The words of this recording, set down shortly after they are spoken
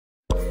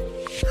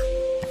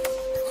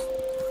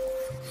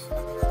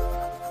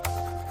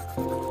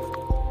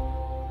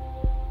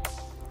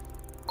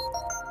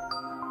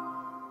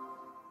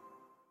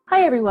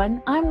Hi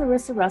everyone, I'm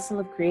Larissa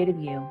Russell of Creative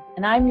You,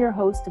 and I'm your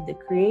host of the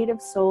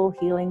Creative Soul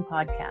Healing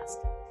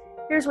Podcast.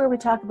 Here's where we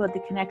talk about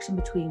the connection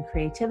between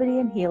creativity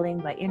and healing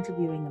by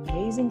interviewing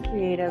amazing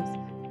creatives,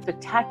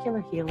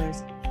 spectacular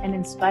healers, and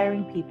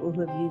inspiring people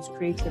who have used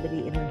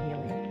creativity in their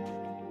healing.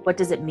 What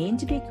does it mean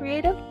to be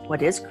creative?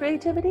 What is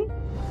creativity?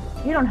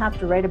 You don't have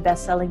to write a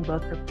best-selling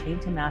book or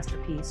paint a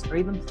masterpiece or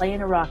even play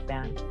in a rock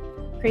band.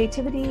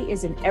 Creativity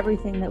is in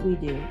everything that we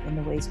do, in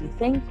the ways we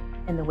think,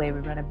 in the way we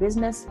run a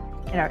business.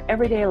 In our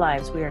everyday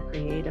lives, we are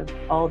creative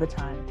all the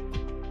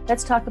time.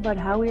 Let's talk about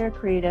how we are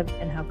creative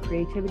and how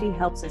creativity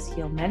helps us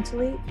heal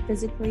mentally,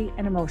 physically,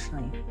 and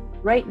emotionally,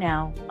 right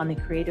now on the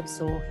Creative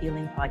Soul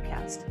Healing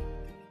Podcast.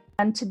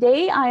 And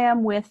today I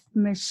am with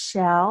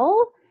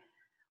Michelle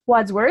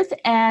Wadsworth,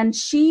 and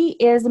she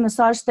is a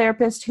massage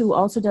therapist who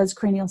also does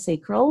cranial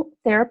sacral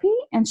therapy,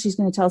 and she's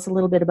going to tell us a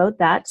little bit about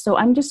that. So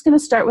I'm just going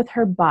to start with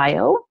her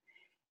bio.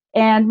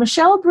 And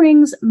Michelle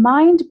brings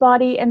mind,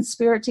 body, and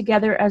spirit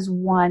together as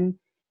one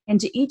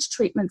into each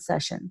treatment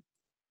session.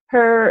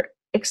 Her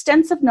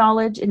extensive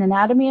knowledge in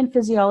anatomy and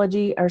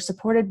physiology are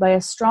supported by a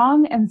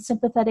strong and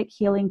sympathetic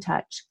healing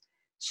touch.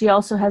 She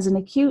also has an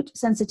acute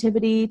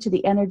sensitivity to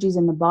the energies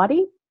in the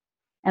body,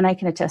 and I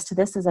can attest to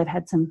this as I've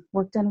had some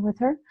work done with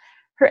her.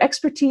 Her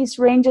expertise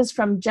ranges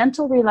from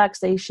gentle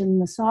relaxation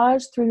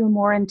massage through to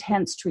more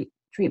intense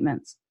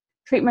treatments.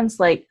 Treatments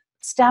like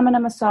stamina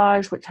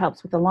massage, which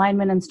helps with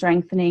alignment and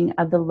strengthening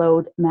of the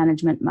load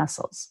management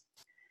muscles.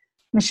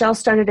 Michelle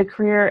started a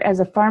career as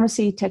a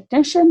pharmacy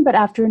technician, but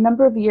after a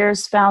number of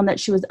years found that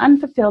she was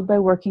unfulfilled by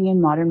working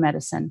in modern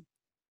medicine.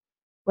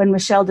 When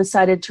Michelle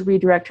decided to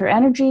redirect her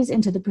energies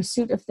into the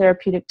pursuit of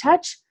therapeutic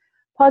touch,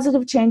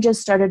 positive changes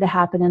started to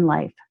happen in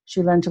life.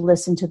 She learned to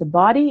listen to the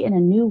body in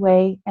a new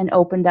way and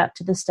opened up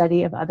to the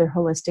study of other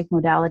holistic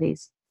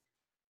modalities.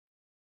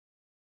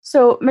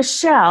 So,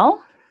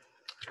 Michelle,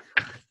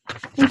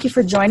 thank you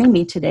for joining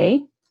me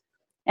today.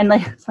 And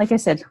like I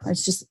said, I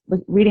was just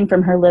reading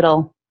from her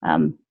little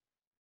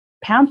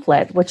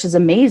pamphlet, which is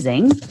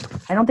amazing.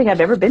 I don't think I've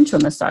ever been to a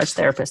massage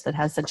therapist that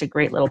has such a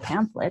great little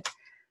pamphlet.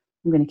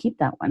 I'm going to keep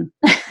that one.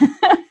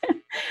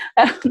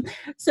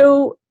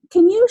 So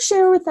can you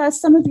share with us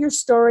some of your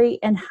story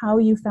and how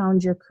you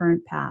found your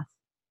current path?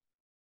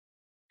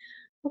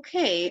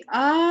 Okay.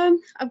 I've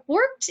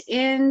worked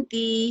in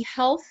the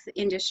health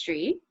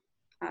industry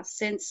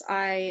since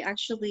I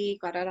actually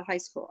got out of high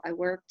school. I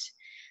worked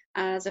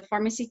as a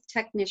pharmacy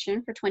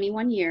technician for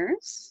 21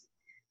 years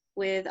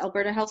with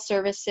Alberta Health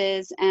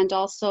Services and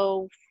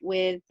also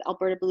with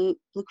Alberta Blue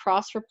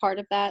Cross for part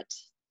of that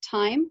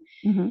time.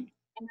 Mm-hmm.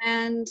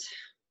 And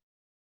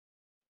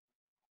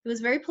it was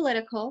very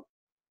political,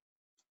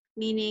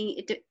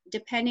 meaning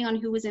depending on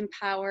who was in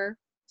power,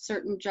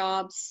 certain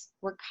jobs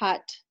were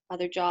cut,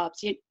 other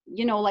jobs,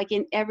 you know, like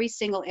in every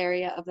single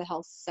area of the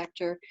health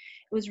sector,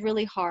 it was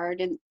really hard.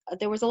 And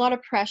there was a lot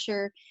of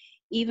pressure,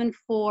 even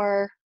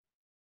for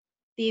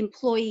the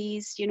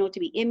employees, you know, to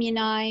be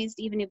immunized,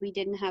 even if we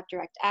didn't have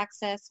direct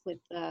access with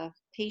the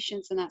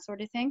patients and that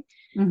sort of thing.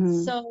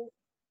 Mm-hmm. So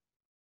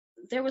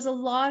there was a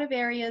lot of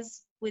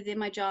areas within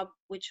my job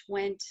which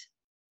went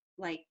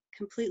like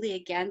completely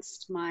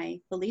against my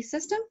belief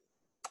system.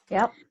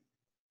 Yep.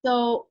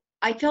 So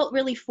I felt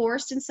really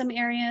forced in some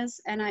areas,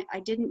 and I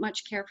didn't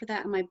much care for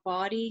that. And my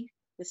body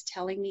was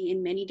telling me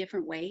in many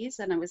different ways.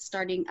 And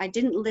I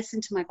didn't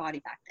listen to my body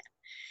back then.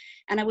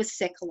 And I was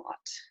sick a lot.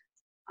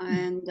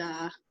 And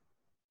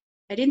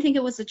I didn't think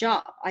it was a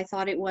job. I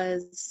thought it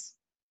was,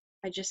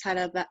 I just had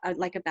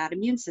a bad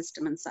immune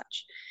system and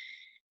such.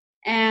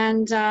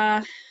 And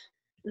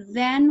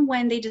then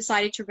when they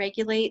decided to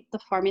regulate the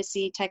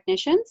pharmacy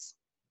technicians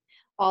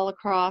all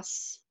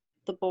across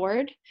the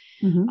board,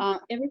 mm-hmm.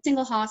 Every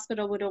single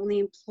hospital would only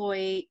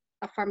employ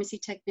a pharmacy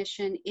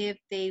technician if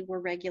they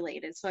were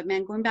regulated. So it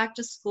meant going back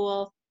to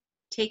school,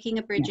 taking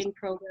a bridging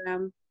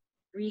program,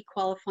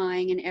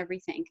 re-qualifying and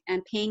everything,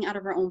 and paying out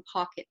of our own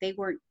pocket. They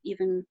weren't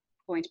even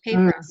going to pay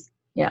for us.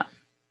 Yeah.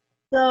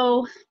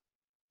 So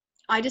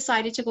I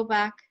decided to go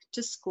back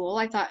to school.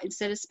 I thought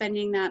instead of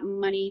spending that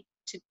money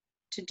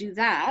to do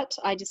that,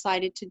 I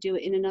decided to do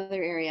it in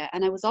another area.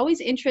 And I was always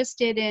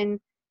interested in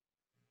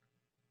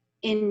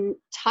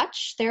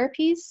touch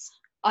therapies.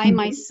 I mm-hmm.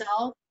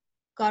 myself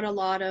got a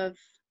lot of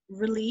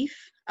relief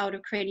out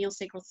of cranial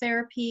sacral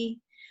therapy,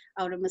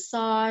 out of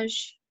massage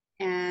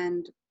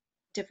and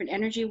different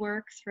energy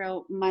work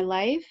throughout my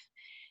life.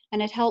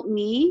 And it helped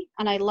me,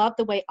 and I loved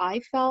the way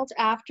I felt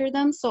after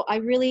them. So I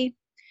really,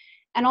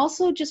 and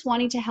also just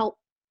wanting to help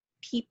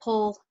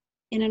people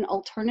in an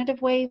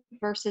alternative way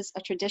versus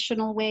a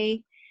traditional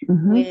way,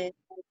 mm-hmm. with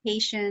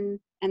medication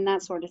and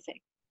that sort of thing.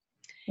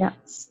 Yeah.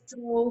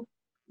 So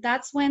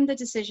that's when the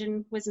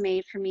decision was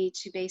made for me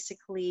to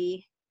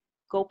basically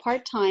go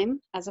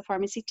part-time as a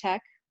pharmacy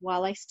tech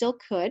while I still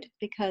could,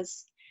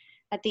 because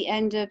at the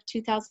end of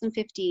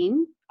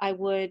 2015, I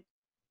would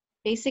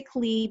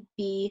basically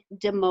be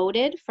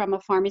demoted from a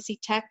pharmacy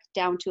tech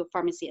down to a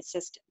pharmacy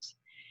assistant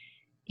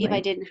if I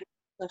didn't have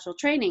special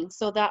training.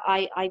 So that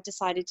I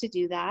decided to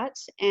do that.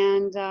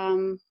 And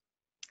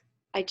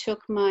I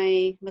took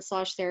my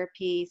massage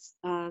therapy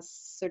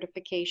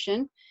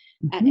certification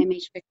at Mm-hmm.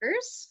 MH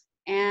Vickers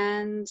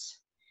and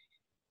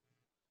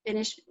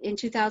finished in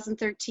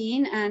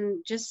 2013,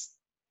 and just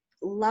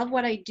love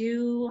what I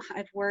do.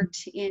 I've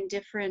worked in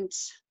different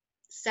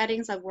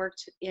settings. I've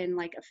worked in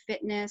like a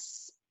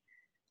fitness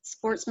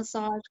sports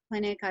massage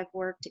clinic. I've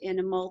worked in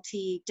a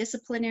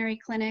multidisciplinary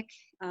clinic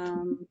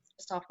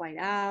just off White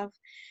Ave.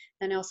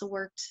 And I also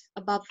worked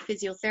above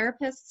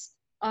physiotherapists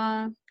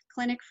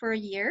clinic for a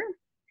year.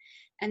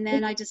 And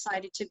then I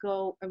decided to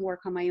go and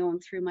work on my own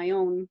through my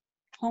own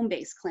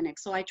home-based clinic.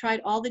 So I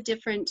tried all the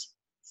different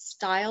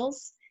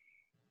styles,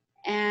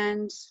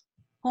 and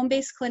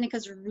home-based clinic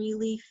has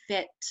really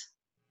fit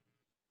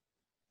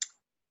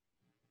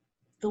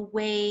the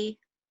way,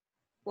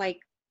 like,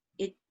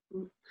 it,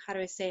 how do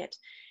I say it?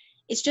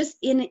 It's just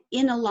in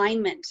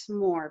alignment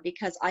more,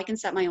 because I can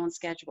set my own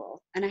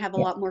schedule and I have a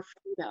Yeah. lot more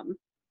freedom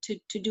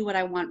to do what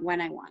I want when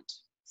I want.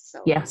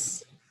 So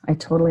Yes, I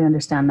totally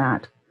understand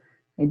that.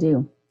 I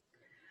do.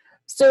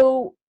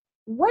 So,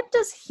 what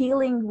does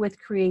healing with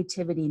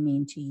creativity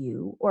mean to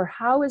you, or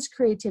how is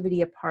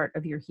creativity a part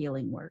of your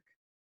healing work?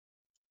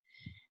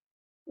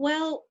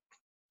 well,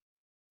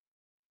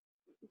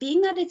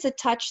 being that it's a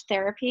touch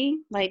therapy,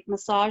 like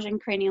massage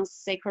and cranial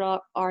sacral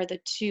are the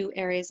two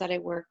areas that I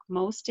work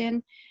most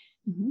in.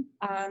 Mm-hmm.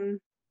 um,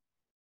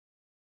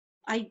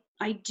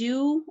 I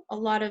do a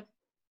lot of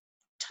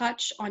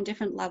touch on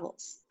different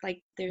levels.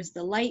 Like there's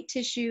the light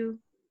tissue,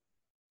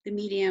 the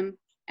medium,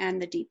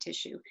 and the deep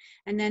tissue.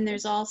 And then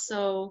there's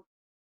also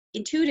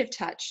intuitive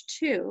touch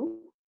too,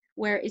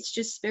 where it's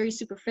just very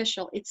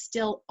superficial. It's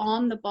still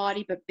on the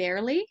body, but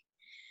barely,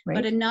 but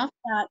Right? enough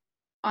that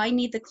I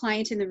need the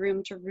client in the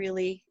room to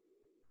really,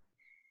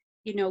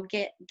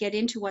 get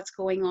into what's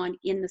going on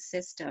in the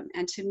system.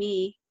 And to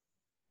me,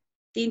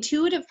 the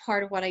intuitive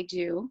part of what I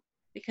do,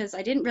 because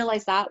I didn't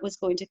realize that was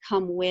going to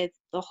come with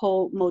the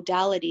whole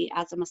modality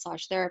as a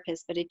massage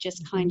therapist, but it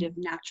just kind of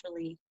Mm-hmm.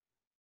 naturally,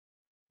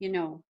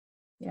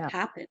 Yeah.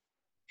 happened.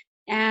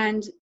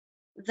 And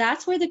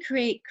that's where the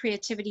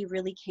creativity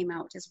really came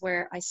out, is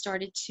where I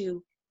started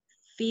to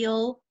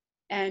feel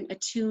and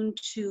attune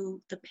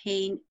to the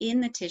pain in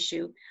the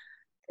tissue.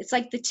 It's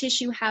like the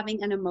tissue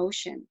having an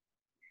emotion.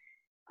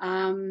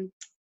 Um,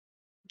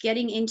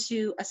 Getting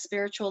into a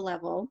spiritual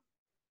level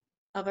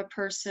of a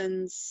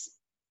person's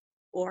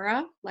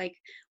aura, like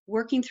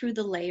working through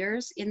the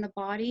layers in the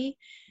body,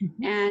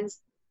 Mm-hmm. and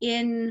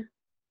in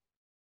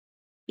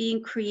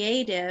being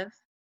creative,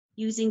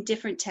 using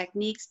different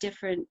techniques,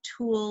 different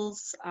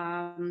tools.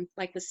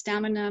 Like with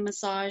stamina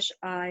massage,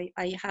 I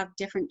have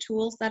different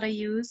tools that I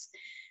use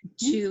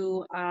Mm-hmm.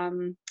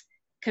 to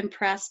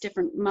compress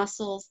different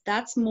muscles.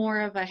 That's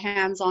more of a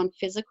hands-on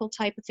physical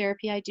type of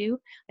therapy I do.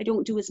 I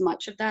don't do as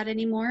much of that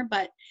anymore,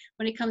 but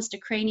when it comes to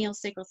cranial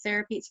sacral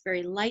therapy, it's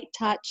very light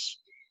touch.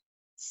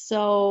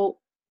 So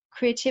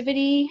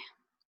creativity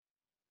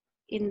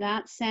in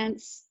that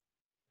sense,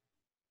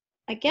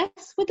 I guess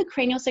with the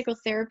cranial sacral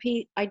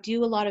therapy, I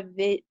do a lot of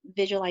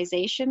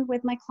visualization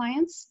with my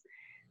clients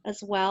as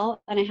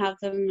well. And I have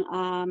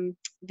them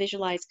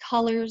visualize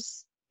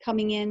colors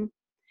coming in,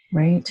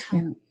 Right.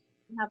 Yeah.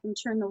 have them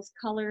turn those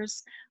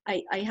colors.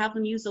 I have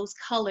them use those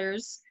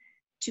colors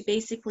to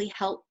basically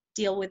help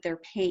deal with their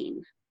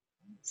pain.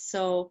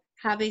 So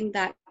having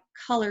that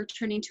color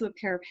turn into a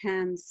pair of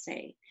hands,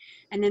 say,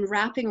 and then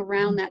wrapping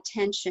around that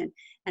tension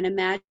and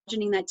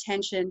imagining that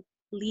tension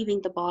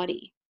leaving the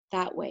body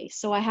that way.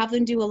 So I have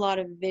them do a lot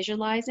of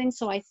visualizing.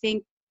 So I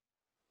think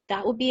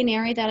that would be an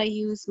area that I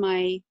use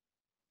my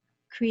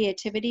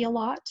creativity a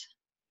lot.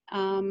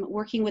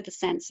 Working with the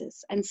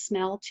senses and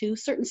smell too.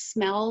 Certain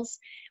smells,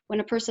 when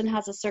a person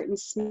has a certain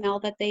smell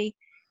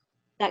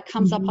that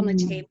comes up on the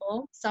Mm-hmm.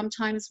 table.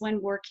 Sometimes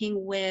when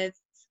working with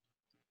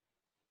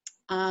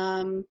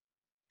um,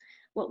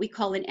 what we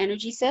call an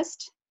energy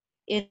cyst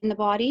in the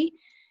body,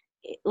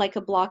 like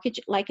a blockage,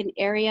 like an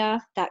area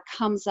that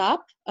comes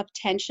up of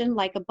tension,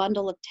 like a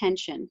bundle of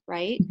tension,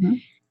 right? Mm-hmm.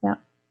 Yeah.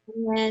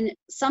 And then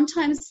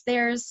sometimes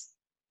there's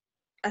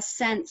a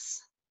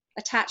sense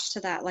attached to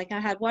that. Like I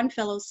had one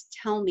fellow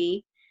tell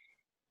me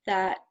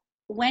that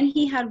when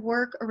he had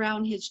work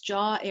around his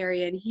jaw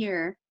area in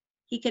here,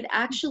 he could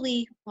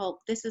actually,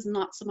 well, this is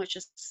not so much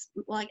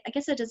well, I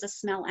guess it is a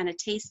smell and a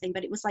taste thing,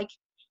 but it was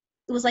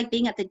like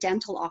being at the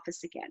dental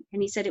office again.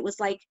 And he said it was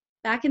like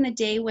back in the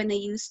day when they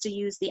used to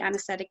use the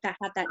anesthetic that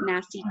had that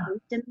nasty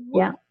taste in the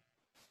Yeah. mouth.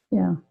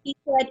 Yeah. He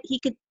said he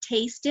could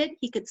taste it,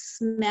 he could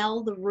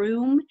smell the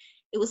room.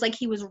 It was like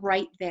he was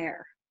right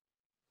there.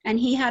 And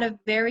he had a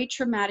very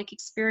traumatic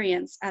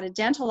experience at a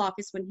dental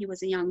office when he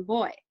was a young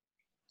boy.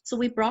 So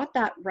we brought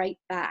that right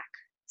back.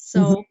 So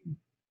Mm-hmm.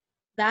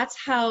 that's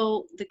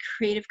how the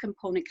creative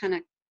component kind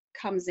of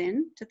comes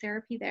in to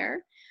therapy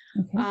there.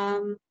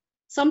 Okay.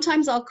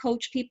 Sometimes I'll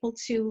coach people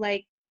to,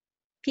 like,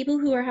 people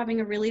who are having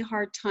a really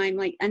hard time,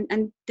 like,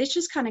 and this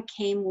just kind of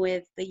came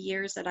with the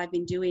years that I've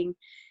been doing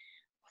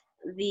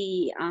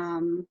the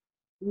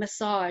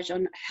massage,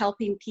 on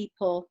helping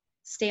people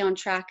stay on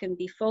track and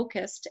be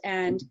focused.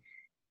 And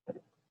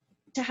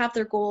to have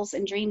their goals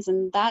and dreams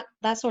and that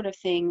sort of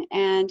thing,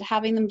 and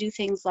having them do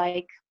things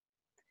like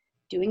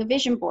doing a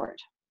vision board,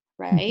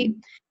 right?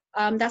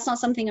 That's not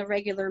something a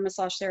regular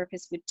massage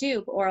therapist would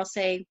do. Or I'll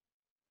say,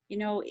 you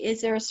know,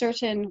 is there a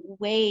certain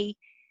way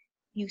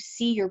you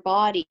see your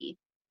body?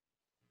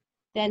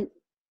 Then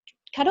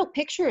cut out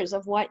pictures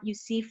of what you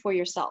see for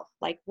yourself.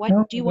 Like, what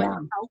Oh, do you want yeah.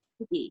 your health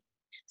to be?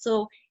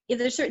 So if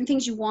there's certain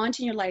things you want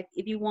in your life,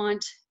 if you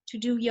want to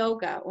do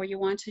yoga or you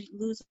want to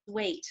lose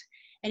weight,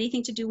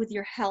 anything to do with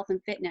your health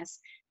and fitness,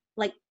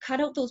 like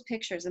cut out those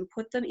pictures and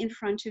put them in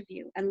front of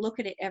you and look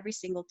at it every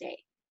single day,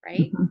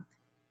 right? Mhm.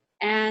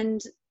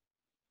 And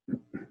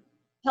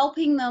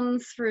helping them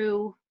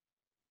through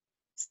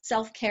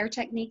self-care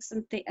techniques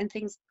and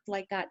things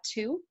like that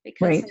too,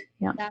 because Right.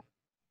 Yeah. that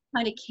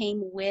kind of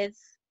came with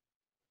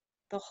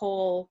the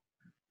whole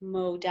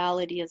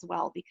modality as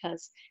well,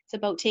 because it's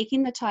about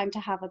taking the time to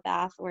have a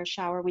bath or a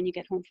shower when you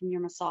get home from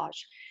your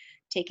massage,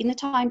 taking the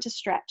time to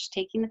stretch,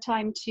 taking the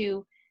time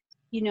to,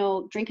 you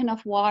know, drink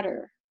enough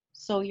water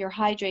so you're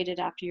hydrated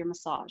after your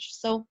massage.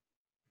 So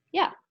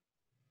yeah.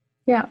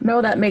 Yeah,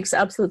 no, that makes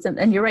absolute sense.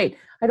 And you're right.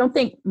 I don't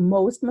think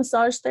most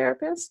massage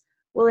therapists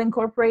will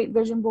incorporate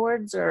vision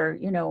boards or,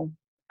 you know,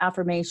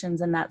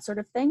 affirmations and that sort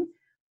of thing.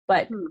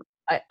 But Hmm.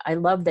 I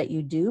love that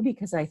you do,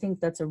 because I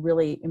think that's a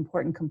really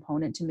important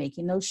component to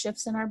making those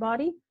shifts in our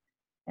body.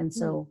 And Hmm.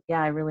 so,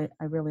 yeah, I really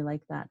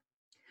like that.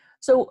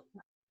 So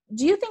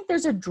do you think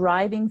there's a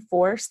driving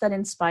force that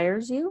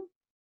inspires you?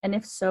 And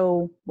if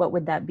so, what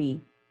would that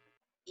be?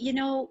 You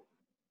know,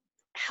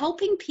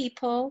 helping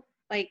people,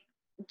 like,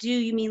 do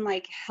you mean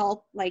like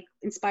help, like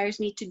inspires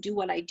me to do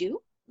what I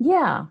do?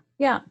 Yeah,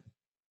 yeah.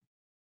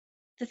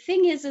 The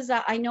thing is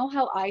that I know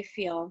how I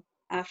feel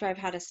after I've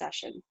had a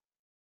session,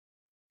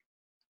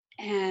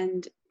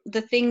 and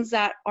the things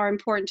that are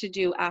important to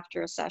do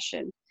after a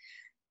session.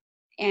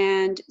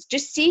 And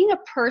just seeing a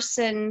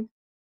person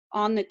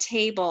on the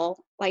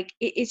table, like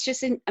it's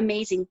just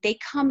amazing. They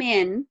come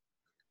in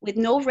with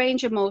no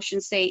range of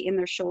motion, say in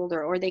their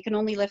shoulder, or they can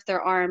only lift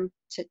their arm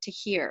to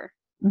here.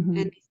 Hmm.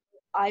 And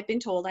I've been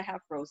told I have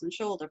frozen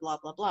shoulder, blah,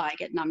 blah, blah. I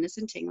get numbness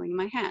and tingling in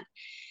my hand.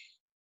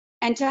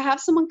 And to have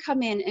someone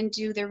come in and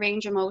do their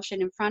range of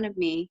motion in front of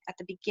me at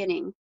the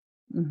beginning,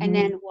 and Hmm.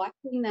 then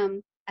watching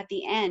them at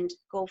the end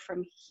go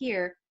from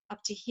here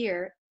up to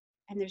here,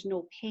 and there's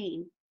no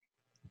pain.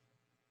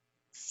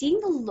 Seeing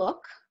the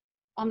look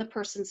on the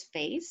person's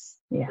face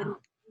Yeah.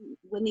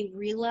 when they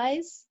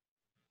realize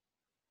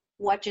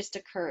what just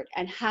occurred,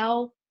 and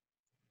how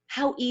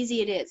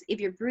easy it is if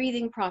you're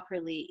breathing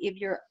properly, if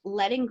you're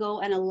letting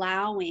go and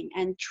allowing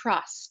and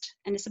trust.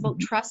 And it's about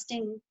Mhm.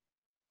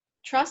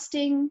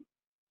 trusting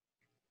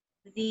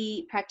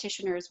the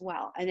practitioner as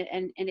well. And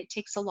it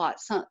takes a lot.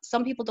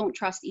 Some people don't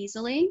trust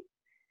easily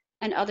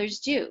and others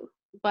do.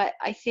 But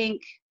I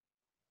think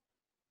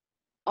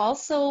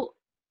also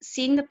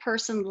seeing the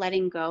person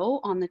letting go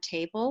on the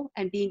table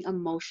and being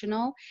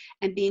emotional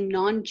and being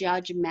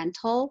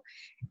non-judgmental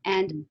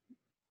and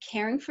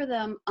caring for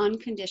them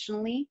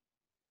unconditionally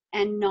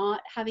and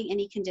not having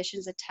any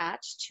conditions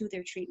attached to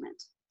their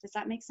treatment. Does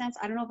that make sense?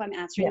 I don't know if I'm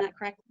answering Yeah. that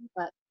correctly,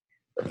 but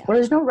yeah. Well,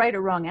 there's no right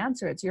or wrong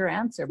answer. It's your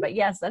answer. But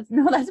yes, that's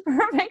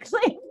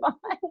perfectly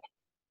fine.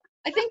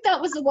 I think that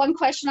was the one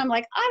question I'm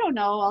like, I don't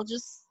know, I'll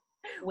just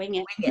wing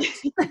it. Wing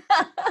it.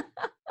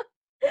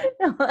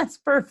 No, that's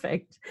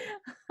perfect.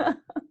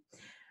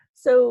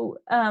 So,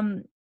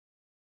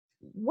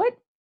 what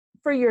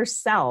for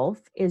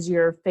yourself is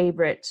your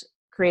favorite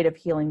creative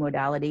healing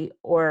modality?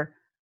 Or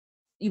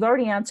you've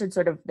already answered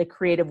sort of the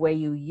creative way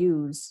you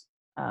use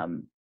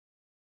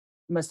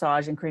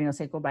massage and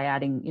craniosacral by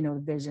adding, you know,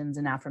 visions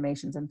and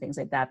affirmations and things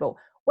like that. But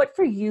what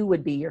for you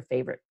would be your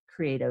favorite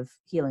creative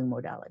healing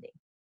modality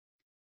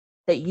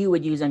that you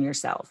would use on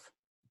yourself?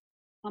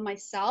 On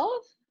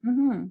myself,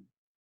 Mm-hmm.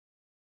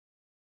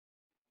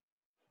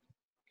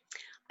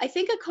 I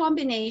think a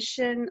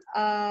combination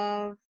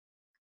of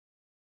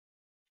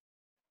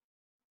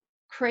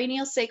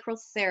craniosacral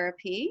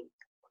therapy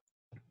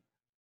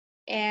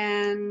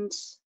and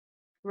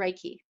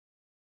Reiki.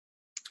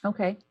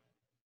 Okay.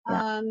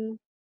 Yeah.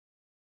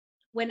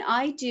 When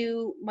I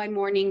do my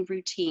morning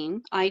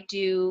routine, I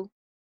do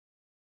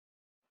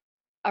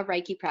a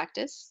Reiki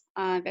practice.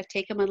 I've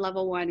taken my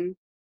level 1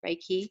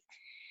 Reiki,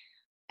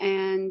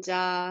 and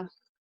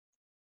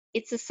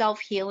it's a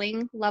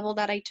self-healing level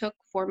that I took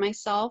for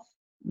myself.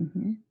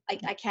 Mm-hmm.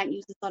 I can't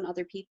use this on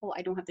other people.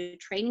 I don't have the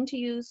training to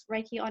use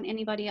Reiki on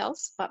anybody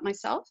else but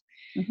myself.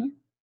 Mm-hmm.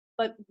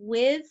 But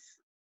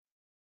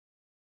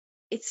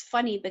it's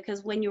funny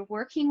because when you're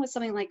working with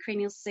something like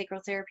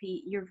craniosacral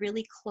therapy, you're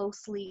really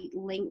closely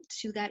linked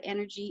to that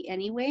energy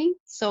anyway.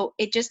 So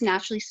it just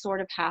naturally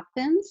sort of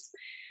happens.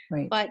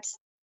 Right. But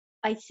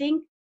I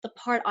think the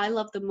part I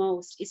love the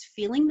most is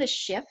feeling the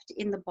shift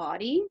in the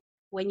body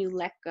when you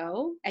let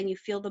go and you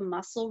feel the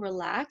muscle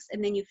relax,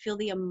 and then you feel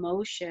the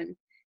emotion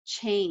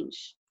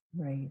change.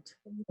 Right.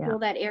 You Yeah. feel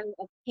that area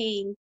of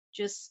pain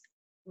just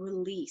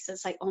release.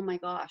 It's like, oh my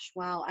gosh,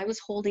 wow, I was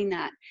holding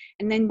that.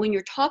 And then when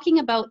you're talking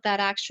about that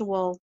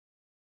actual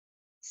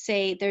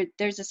say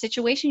there's a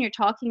situation you're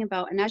talking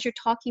about, and as you're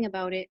talking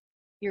about it,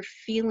 you're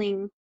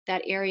feeling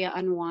that area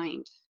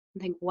unwind.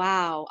 And think,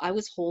 wow, I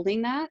was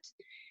holding that,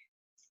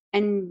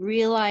 and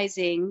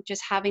realizing,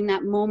 just having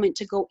that moment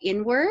to go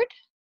inward.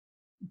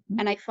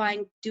 And I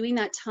find doing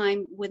that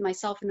time with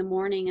myself in the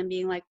morning and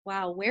being like,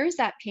 wow, where is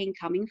that pain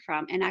coming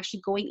from? And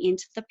actually going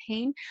into the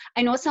pain.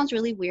 I know it sounds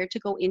really weird to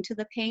go into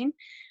the pain,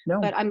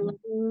 but I'm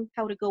learning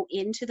how to go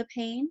into the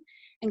pain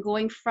and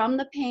going from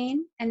the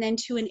pain and then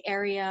to an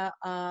area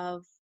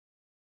of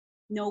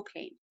no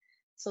pain.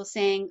 So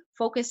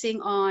focusing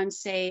on,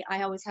 say,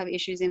 I always have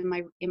issues in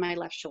my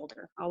left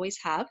shoulder, always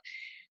have.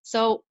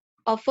 So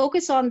I'll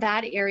focus on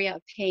that area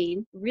of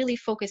pain, really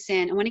focus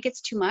in. And when it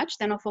gets too much,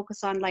 then I'll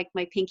focus on like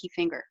my pinky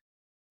finger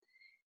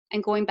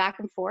and going back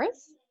and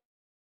forth.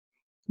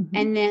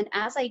 And then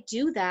as I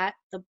do that,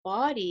 the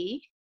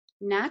body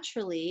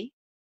naturally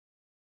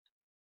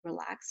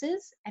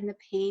relaxes and the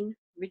pain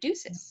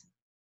reduces.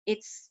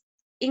 It's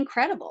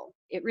incredible.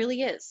 It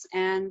really is.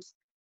 And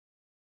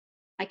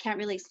I can't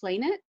really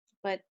explain it,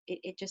 but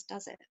it just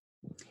does it.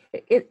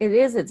 It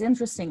is. It's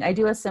interesting. I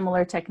do a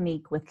similar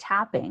technique with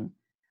tapping,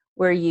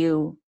 where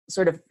you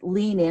sort of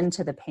lean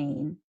into the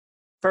pain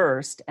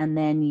first and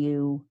then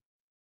you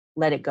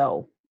let it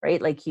go, right?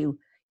 Like you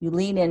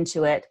lean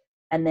into it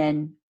and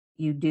then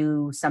you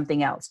do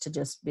something else to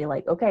just be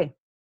like, okay,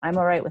 I'm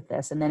all right with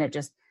this. And then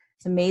it's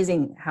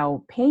amazing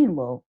how pain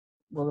will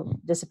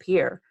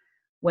disappear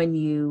when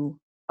you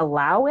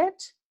allow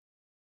it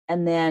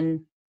and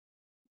then,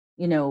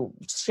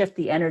 shift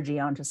the energy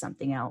onto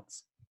something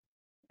else.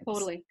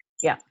 Totally.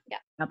 Yeah,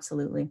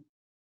 absolutely.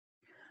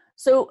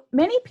 So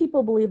many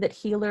people believe that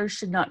healers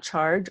should not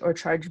charge or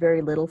charge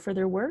very little for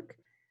their work.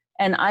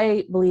 And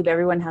I believe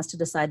everyone has to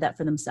decide that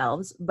for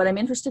themselves. But I'm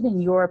interested in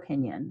your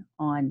opinion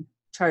on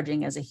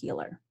charging as a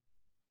healer.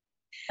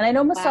 And I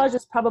know massage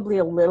is probably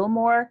a little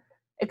more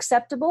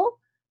acceptable,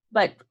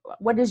 but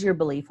what is your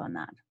belief on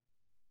that?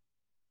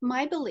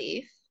 My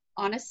belief,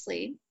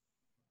 honestly,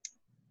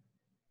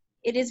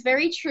 it is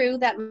very true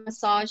that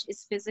massage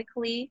is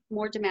physically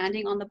more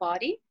demanding on the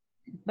body.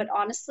 But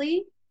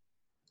honestly,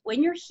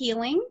 when you're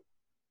healing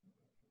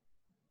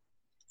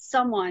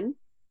someone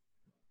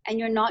and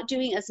you're not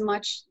doing as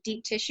much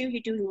deep tissue,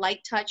 you're doing light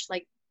touch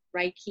like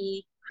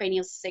Reiki,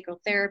 craniosacral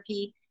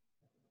therapy,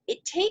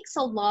 it takes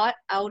a lot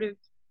out of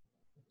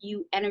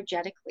you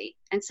energetically.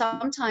 And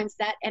sometimes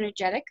that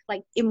energetic,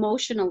 like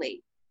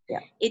emotionally,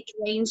 it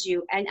drains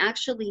you. And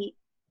actually,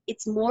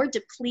 it's more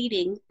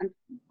depleting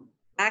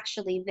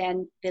actually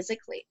than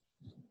physically,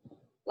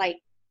 like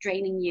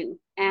draining you.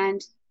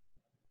 And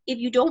if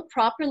you don't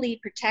properly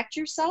protect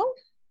yourself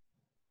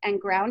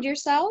and ground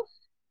yourself,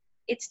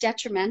 it's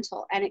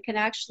detrimental and it can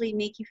actually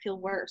make you feel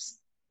worse.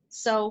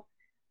 So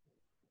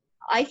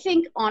I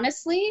think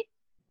honestly,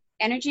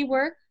 energy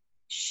workers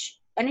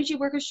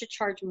should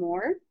charge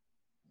more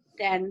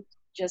than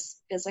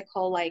just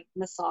physical, like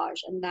massage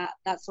and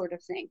that sort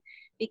of thing,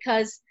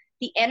 because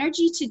the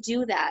energy to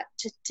do that,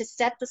 to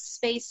set the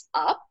space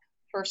up,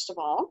 first of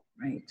all,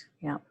 right,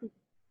 yeah,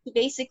 to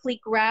basically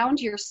ground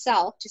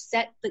yourself, to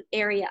set the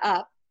area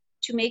up,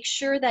 to make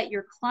sure that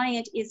your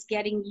client is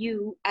getting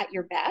you at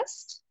your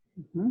best.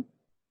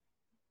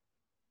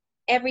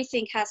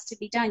 Everything has to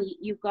be done.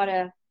 You've got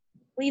to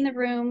clean the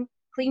room,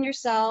 clean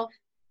yourself,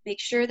 make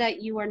sure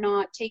that you are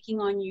not taking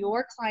on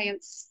your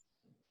client's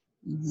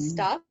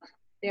stuff,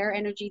 their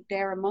energy,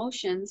 their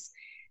emotions.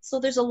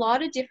 So there's a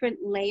lot of different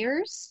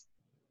layers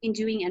in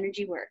doing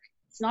energy work.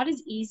 It's not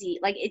as easy.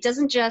 Like, it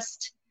doesn't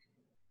just,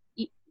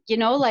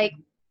 like,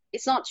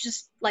 it's not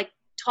just like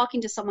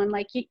talking to someone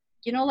like,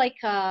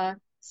 like a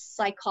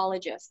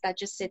psychologist that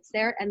just sits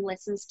there and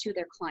listens to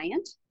their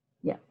client.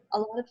 Yeah. A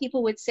lot of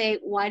people would say,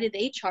 why do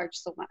they charge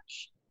so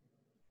much?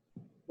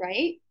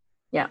 Right?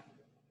 Yeah.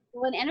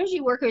 Well, an energy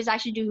worker is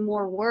actually doing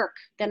more work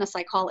than a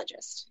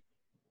psychologist,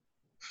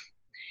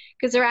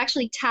 because they're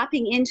actually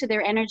tapping into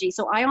their energy.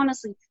 So I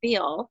honestly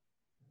feel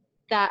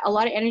that a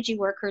lot of energy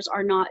workers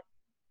are not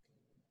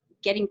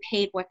getting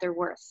paid what they're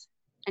worth,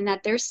 and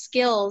that their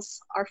skills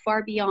are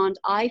far beyond,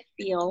 I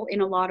feel,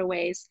 in a lot of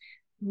ways,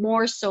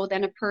 more so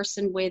than a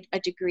person with a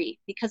degree,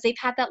 because they've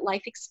had that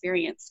life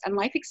experience. And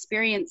life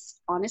experience,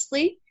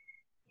 honestly,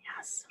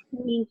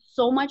 means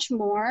so much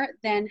more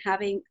than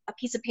having a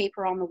piece of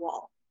paper on the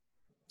wall.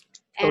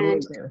 Totally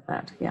And agree with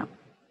that. Yeah.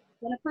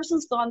 when a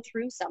person's gone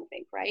through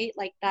something, right,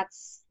 like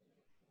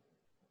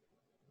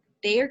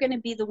they are going to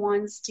be the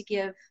ones to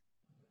give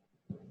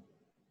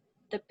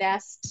the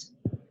best,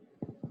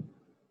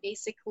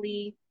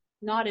 basically,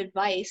 not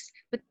advice,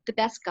 but the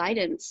best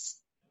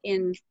guidance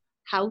in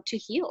how to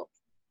heal.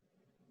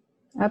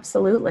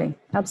 Absolutely.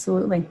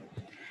 Absolutely.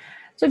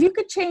 So if you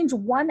could change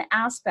one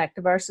aspect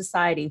of our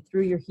society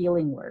through your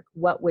healing work,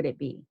 what would it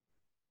be?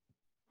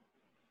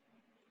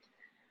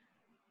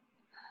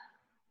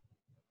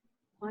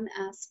 One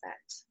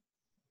aspect.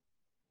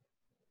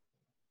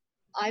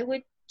 I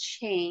would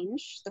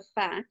change the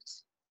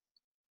fact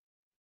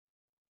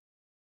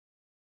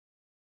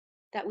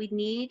that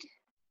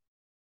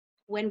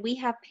when we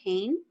have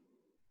pain,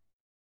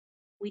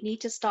 we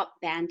need to stop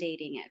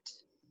band-aiding it.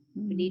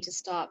 We need to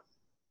stop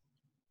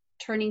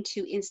turning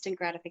to instant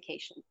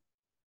gratification.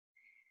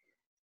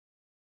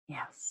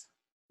 Yes.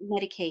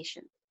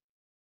 Medication,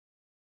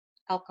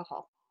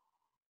 alcohol,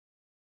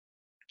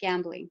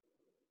 gambling,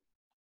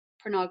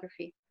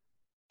 pornography.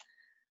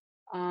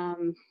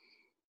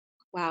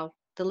 Wow,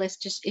 the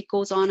list just, it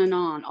goes on and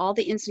on. All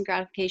the instant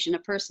gratification, a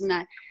person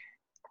that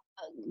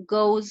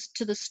goes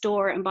to the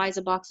store and buys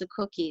a box of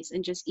cookies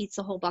and just eats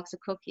a whole box of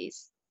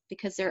cookies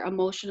because they're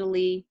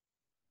emotionally,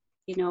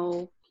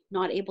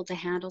 not able to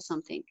handle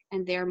something,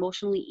 and they're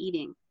emotionally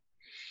eating.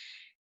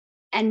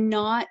 And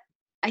not,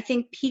 I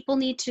think people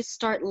need to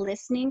start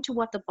listening to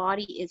what the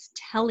body is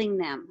telling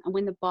them. And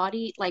when the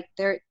body, like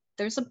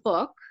there's a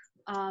book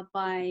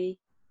by,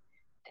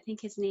 I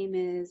think his name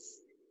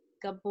is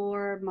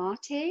Gabor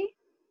Mate,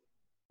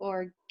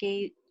 or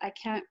Gay, I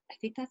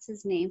think that's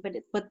his name,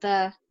 but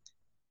the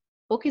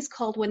book is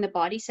called When the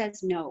Body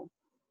Says No.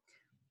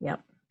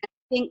 Yep. I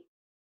think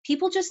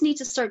people just need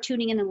to start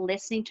tuning in and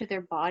listening to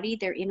their body,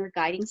 their inner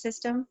guiding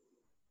system,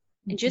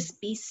 and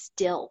just be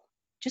still.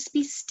 Just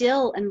be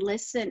still and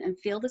listen and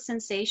feel the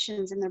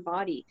sensations in their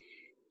body.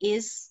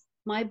 Is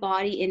my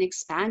body in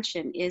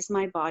expansion? Is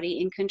my body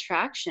in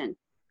contraction?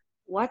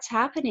 What's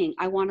happening?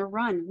 I want to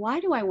run. Why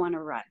do I want to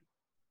run?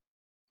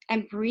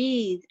 And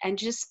breathe and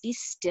just be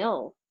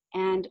still.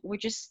 And we're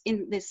just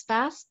in this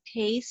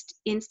fast-paced,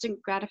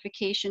 instant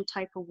gratification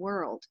type of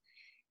world.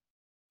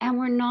 And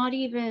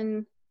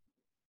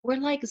we're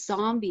like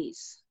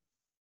zombies.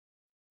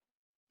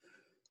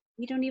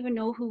 We don't even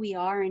know who we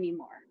are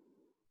anymore.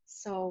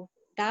 So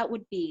that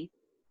would be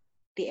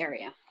the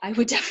area, I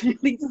would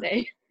definitely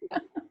say.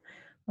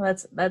 Well,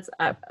 that's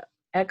an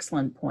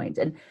excellent point.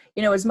 And,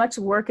 as much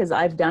work as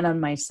I've done on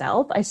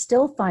myself, I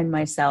still find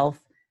myself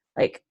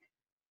like,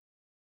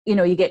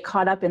 you get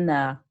caught up in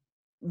the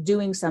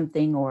doing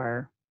something,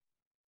 or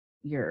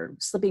you're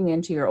slipping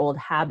into your old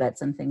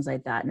habits and things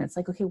like that. And it's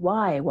like, okay,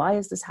 why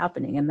is this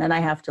happening? And then I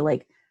have to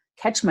like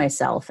catch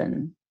myself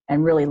and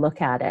really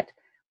look at it.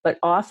 But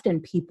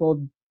often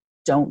people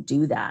don't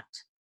do that.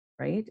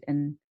 Right.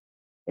 And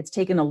it's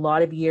taken a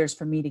lot of years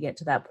for me to get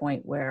to that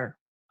point where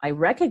I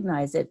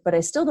recognize it, but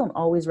I still don't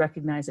always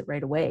recognize it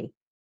right away,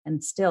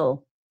 and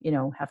still,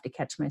 have to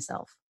catch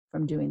myself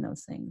from doing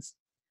those things.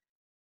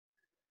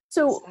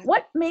 So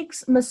what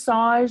makes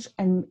massage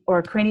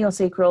or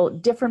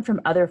craniosacral different from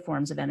other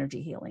forms of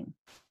energy healing?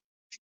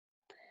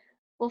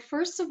 Well,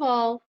 first of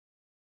all,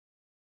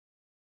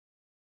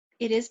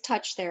 it is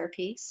touch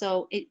therapy.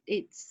 So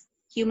it's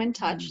human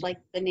touch, like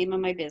the name of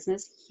my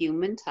business,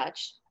 Human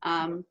Touch.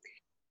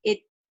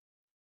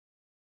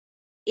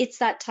 It's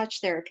that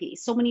touch therapy.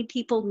 So many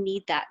people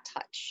need that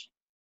touch.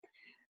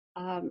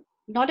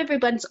 Not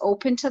everyone's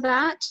open to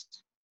that,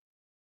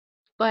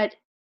 but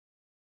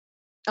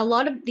a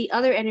lot of the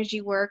other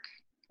energy work,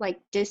 like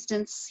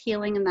distance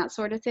healing and that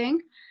sort of thing,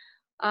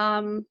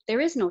 there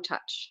is no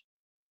touch.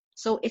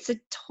 So it's a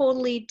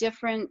totally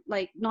different,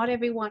 like not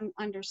everyone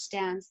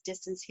understands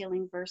distance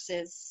healing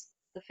versus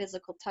the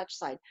physical touch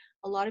side.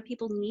 A lot of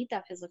people need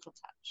that physical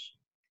touch,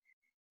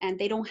 and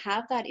they don't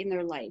have that in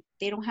their life.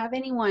 They don't have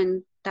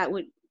anyone that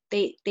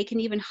they can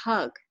even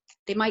hug.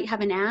 They might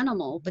have an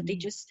animal, but they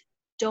just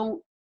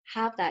don't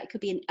have that. It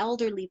could be an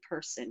elderly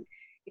person.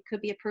 It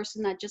could be a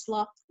person that just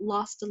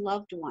lost a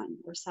loved one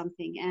or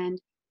something. And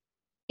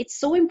it's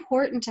so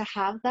important to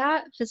have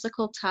that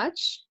physical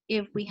touch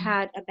if we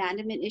had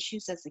abandonment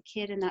issues as a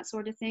kid and that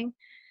sort of thing.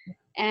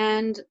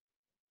 And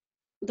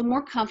the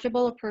more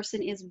comfortable a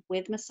person is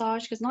with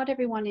massage, because not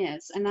everyone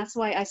is, and that's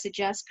why I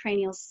suggest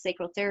cranial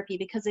sacral therapy,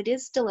 because it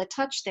is still a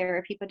touch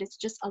therapy, but it's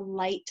just a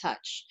light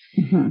touch.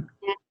 And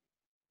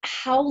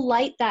how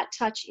light that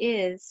touch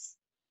is,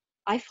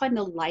 I find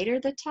the lighter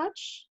the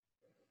touch,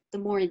 the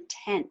more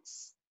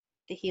intense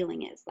the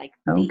healing is, like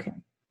the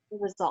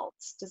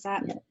results. Does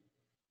that?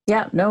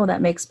 Yeah, no,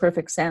 that makes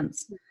perfect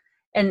sense.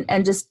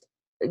 And just,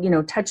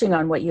 touching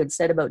on what you had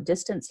said about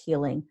distance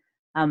healing,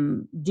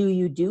 do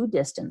you do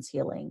distance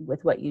healing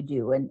with what you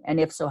do? And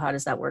if so, how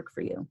does that work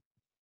for you?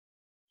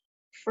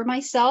 For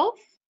myself,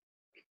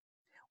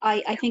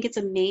 I think it's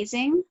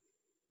amazing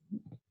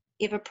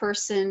if a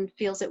person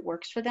feels it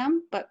works for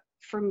them. But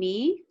for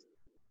me,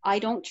 I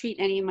don't treat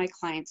any of my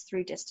clients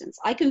through distance.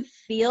 I can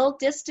feel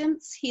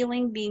distance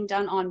healing being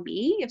done on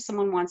me. If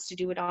someone wants to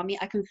do it on me,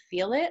 I can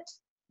feel it.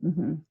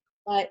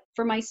 But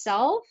for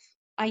myself,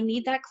 I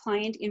need that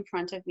client in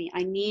front of me.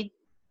 I need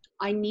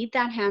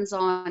that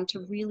hands-on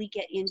to really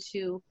get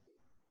into,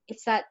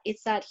 it's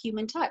that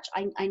human touch.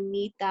 I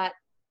need that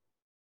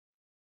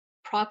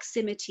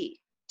proximity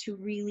to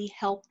really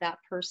help that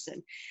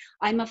person.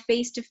 I'm a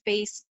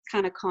face-to-face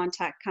kind of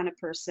contact kind of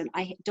person.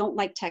 I don't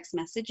like text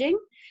messaging.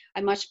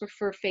 I much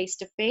prefer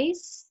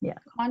face-to-face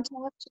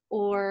contact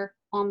or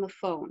on the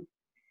phone,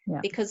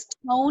 because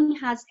tone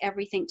has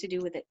everything to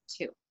do with it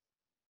too.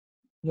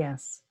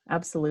 Yes,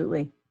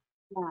 absolutely.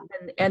 Yeah.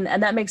 And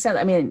that makes sense.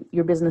 I mean,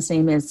 your business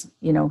name is,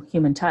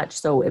 Human Touch.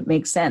 So it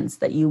makes sense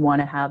that you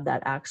want to have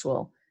that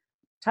actual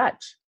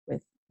touch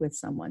with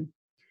someone.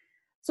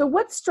 So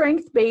what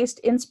strength-based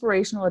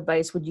inspirational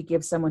advice would you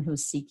give someone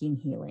who's seeking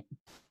healing?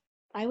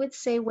 I would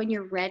say when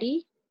you're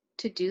ready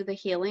to do the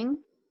healing,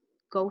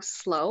 go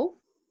slow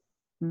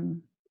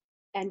Mm.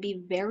 and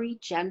be very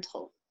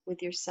gentle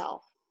with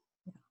yourself,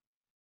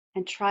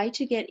 and try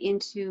to get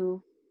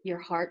into your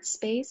heart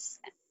space,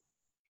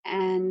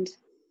 and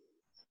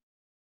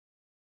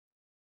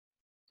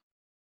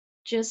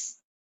just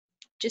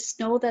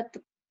know that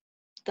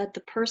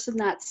the person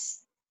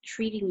that's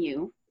treating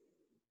you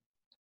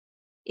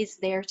is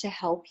there to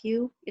help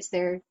you, is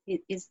there,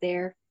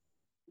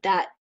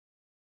 that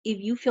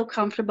if you feel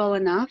comfortable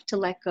enough to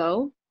let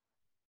go,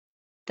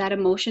 that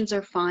emotions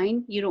are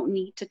fine. You don't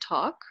need to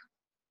talk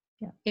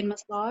in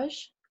massage,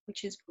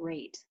 which is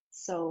great.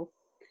 So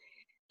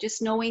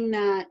just knowing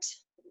that,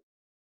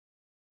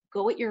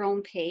 go at your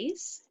own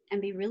pace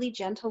and be really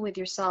gentle with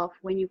yourself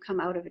when you come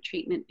out of a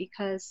treatment,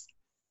 because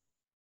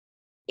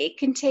it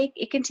can take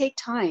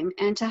time,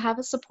 and to have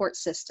a support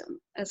system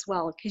as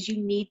well, because you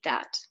need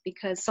that,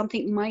 because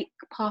something might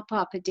pop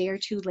up a day or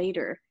two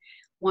later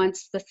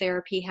once the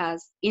therapy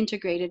has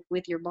integrated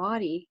with your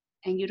body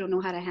and you don't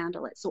know how to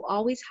handle it. So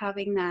always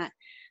having that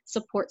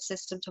support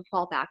system to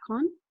fall back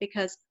on,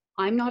 because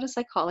I'm not a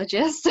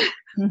psychologist.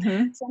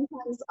 Mm-hmm.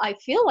 Sometimes I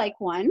feel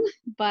like one,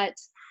 but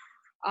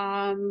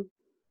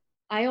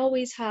I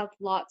always have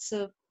lots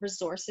of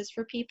resources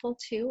for people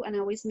too, and I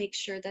always make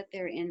sure that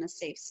they're in a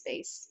safe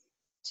space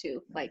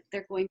too, like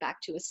they're going back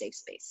to a safe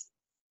space.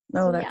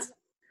 No, So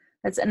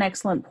that's an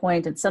excellent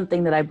point. It's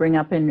something that I bring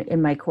up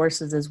in my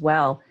courses as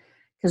well,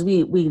 because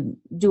we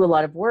do a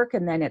lot of work,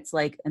 and then it's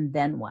like, and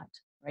then what,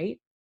 right?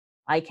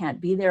 I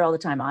can't be there all the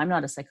time. I'm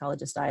not a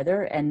psychologist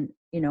either, and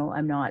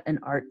I'm not an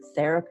art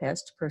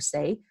therapist per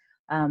se,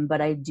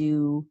 but I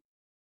do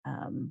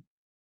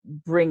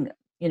bring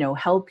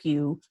help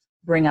you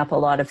bring up a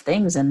lot of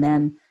things, and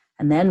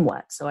then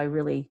what. So I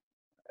really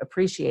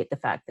appreciate the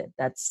fact that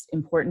that's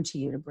important to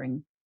you, to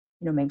bring,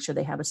 make sure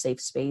they have a safe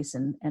space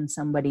and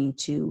somebody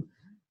to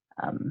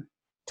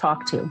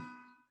talk to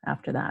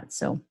after that.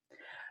 So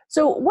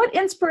what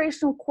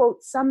inspirational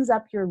quote sums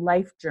up your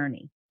life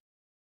journey?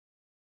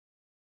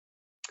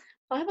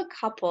 I have a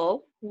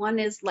couple. One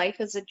is,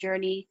 life is a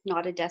journey,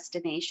 not a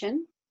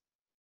destination.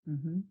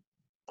 Mm-hmm.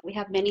 We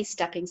have many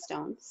stepping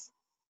stones,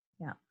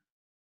 Yeah.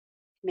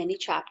 many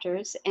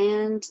chapters,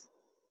 and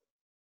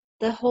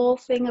the whole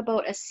thing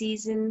about a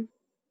season,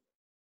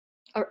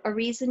 or a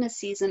reason, a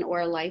season, or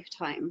a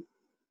lifetime.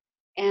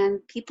 And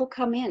people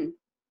come in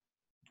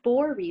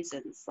for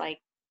reasons. Like,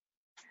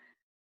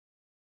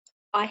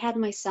 I had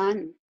my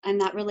son, and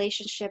that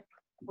relationship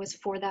was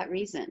for that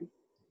reason.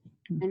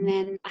 Mm-hmm. And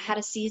then I had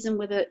a season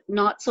with a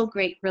not so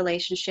great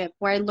relationship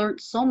where I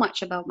learned so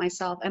much about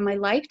myself. And my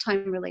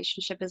lifetime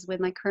relationship is with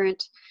my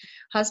current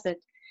husband.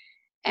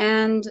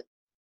 And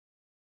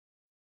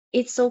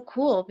it's so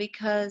cool,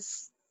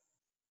 because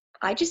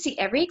I just see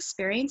every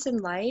experience in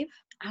life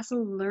as a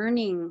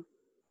learning.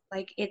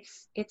 Like,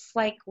 it's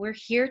like we're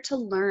here to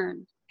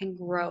learn and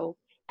grow.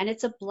 And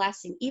it's a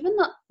blessing. Even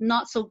the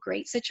not so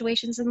great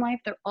situations in life,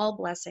 they're all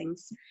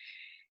blessings.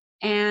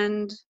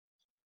 And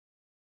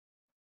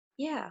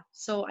yeah,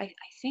 so I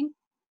think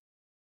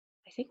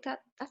that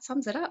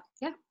sums it up.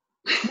 Yeah.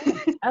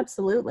 Yeah,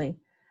 absolutely.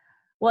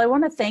 Well, I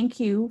want to thank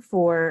you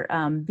for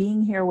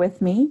being here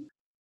with me.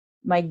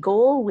 My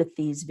goal with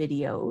these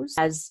videos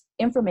as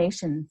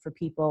information for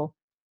people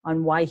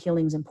on why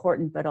healing is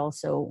important, but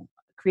also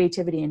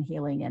creativity and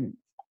healing, and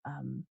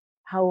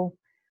how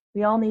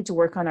we all need to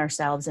work on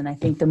ourselves. And I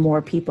think the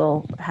more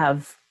people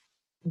have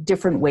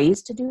different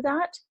ways to do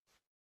that,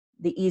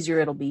 the easier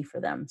it'll be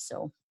for them.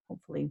 So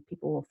hopefully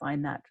people will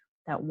find that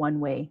one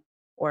way,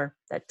 or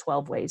that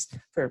 12 ways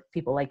for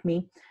people like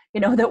me,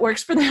 that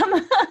works for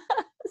them.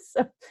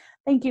 So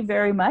thank you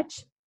very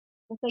much.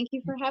 Well, thank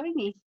you for having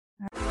me.